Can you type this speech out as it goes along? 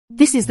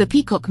This is the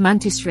peacock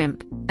mantis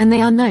shrimp, and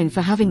they are known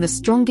for having the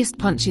strongest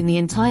punch in the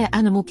entire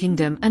animal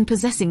kingdom and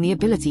possessing the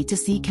ability to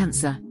see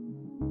cancer.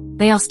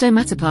 They are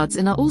stomatopods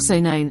and are also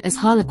known as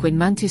harlequin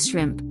mantis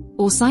shrimp,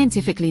 or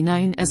scientifically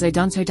known as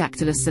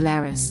Odontodactylus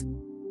ciliaris.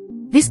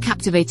 This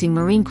captivating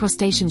marine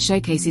crustacean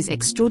showcases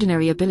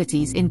extraordinary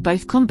abilities in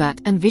both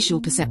combat and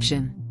visual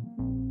perception.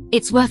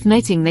 It's worth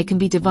noting they can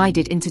be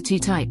divided into two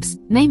types,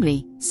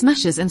 namely,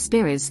 smashers and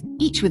spearers,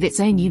 each with its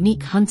own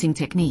unique hunting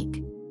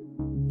technique.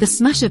 The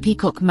smasher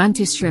peacock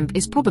mantis shrimp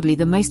is probably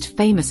the most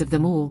famous of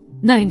them all,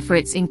 known for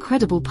its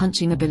incredible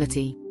punching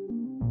ability.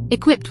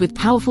 Equipped with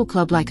powerful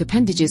club-like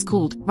appendages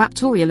called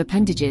raptorial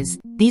appendages,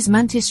 these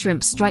mantis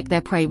shrimps strike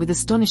their prey with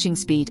astonishing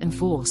speed and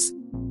force.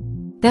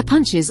 Their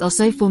punches are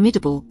so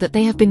formidable that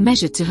they have been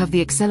measured to have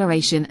the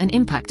acceleration and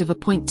impact of a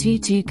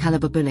 .22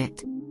 caliber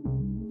bullet.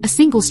 A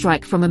single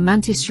strike from a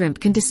mantis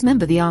shrimp can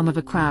dismember the arm of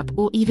a crab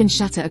or even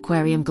shatter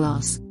aquarium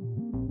glass.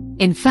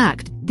 In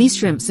fact, these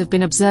shrimps have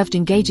been observed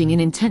engaging in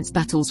intense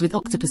battles with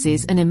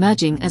octopuses and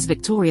emerging as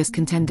victorious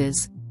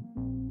contenders.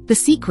 The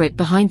secret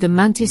behind the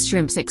mantis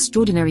shrimp's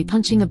extraordinary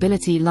punching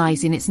ability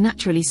lies in its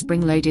naturally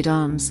spring-loaded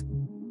arms.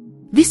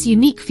 This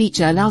unique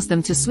feature allows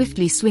them to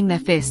swiftly swing their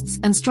fists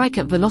and strike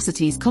at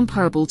velocities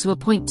comparable to a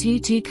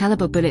 .22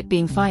 caliber bullet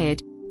being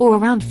fired, or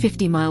around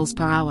 50 miles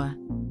per hour.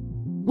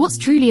 What's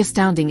truly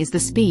astounding is the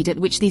speed at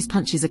which these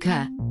punches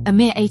occur, a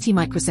mere 80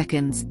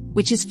 microseconds,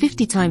 which is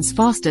 50 times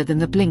faster than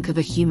the blink of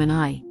a human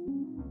eye.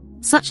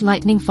 Such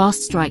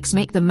lightning-fast strikes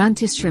make the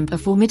mantis shrimp a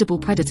formidable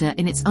predator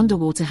in its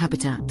underwater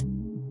habitat.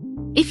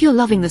 If you're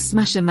loving the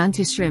smasher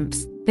mantis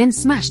shrimps, then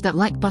smash that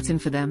like button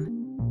for them.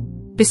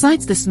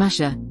 Besides the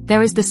smasher,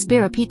 there is the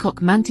spearer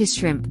peacock mantis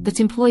shrimp that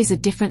employs a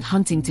different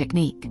hunting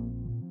technique.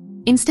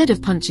 Instead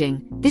of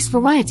punching, this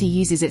variety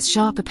uses its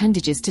sharp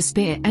appendages to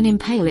spear and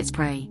impale its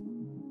prey.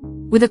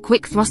 With a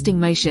quick thrusting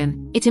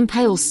motion, it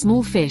impales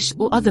small fish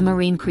or other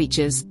marine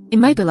creatures,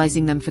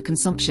 immobilizing them for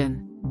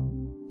consumption.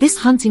 This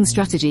hunting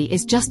strategy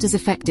is just as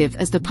effective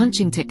as the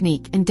punching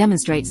technique and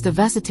demonstrates the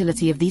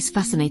versatility of these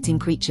fascinating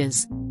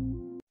creatures.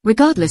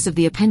 Regardless of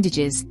the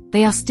appendages,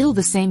 they are still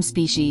the same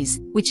species,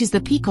 which is the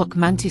peacock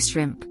mantis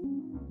shrimp.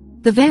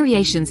 The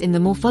variations in the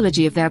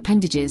morphology of their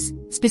appendages,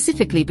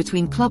 specifically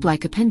between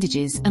club-like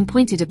appendages and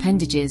pointed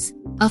appendages,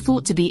 are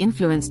thought to be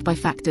influenced by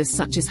factors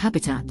such as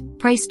habitat,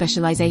 prey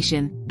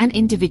specialization, and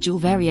individual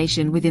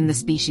variation within the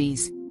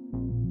species.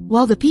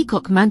 While the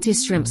peacock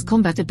mantis shrimp's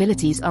combat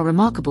abilities are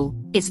remarkable,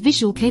 its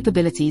visual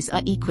capabilities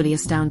are equally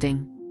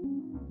astounding.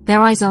 Their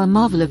eyes are a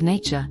marvel of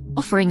nature,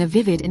 offering a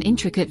vivid and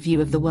intricate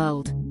view of the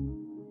world.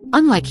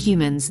 Unlike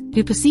humans,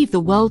 who perceive the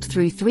world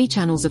through 3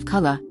 channels of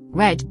color,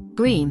 red,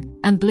 green,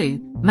 and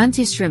blue,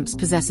 mantis shrimps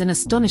possess an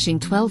astonishing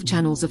 12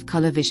 channels of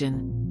color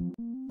vision.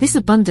 This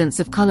abundance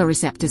of color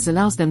receptors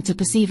allows them to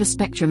perceive a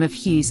spectrum of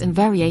hues and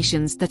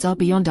variations that are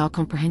beyond our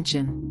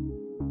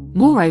comprehension.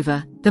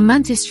 Moreover, the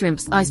mantis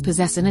shrimp's eyes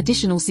possess an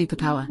additional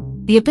superpower,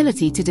 the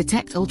ability to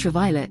detect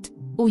ultraviolet,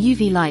 or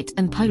UV light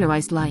and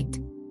polarized light.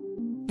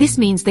 This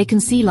means they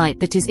can see light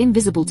that is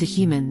invisible to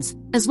humans,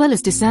 as well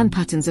as discern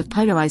patterns of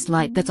polarized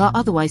light that are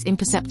otherwise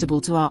imperceptible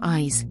to our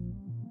eyes.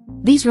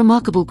 These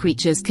remarkable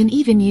creatures can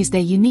even use their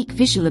unique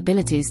visual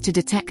abilities to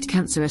detect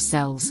cancerous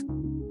cells.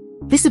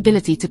 This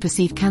ability to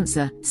perceive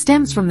cancer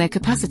stems from their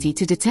capacity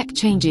to detect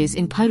changes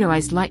in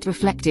polarized light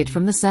reflected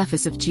from the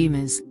surface of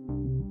tumors.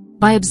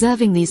 By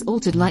observing these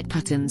altered light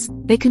patterns,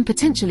 they can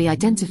potentially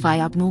identify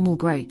abnormal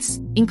growths,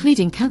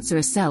 including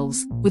cancerous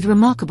cells, with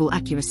remarkable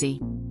accuracy.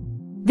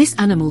 This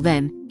animal,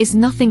 then, is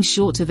nothing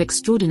short of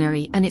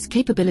extraordinary, and its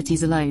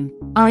capabilities alone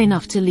are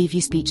enough to leave you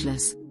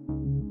speechless.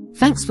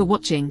 Thanks for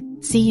watching,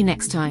 see you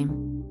next time.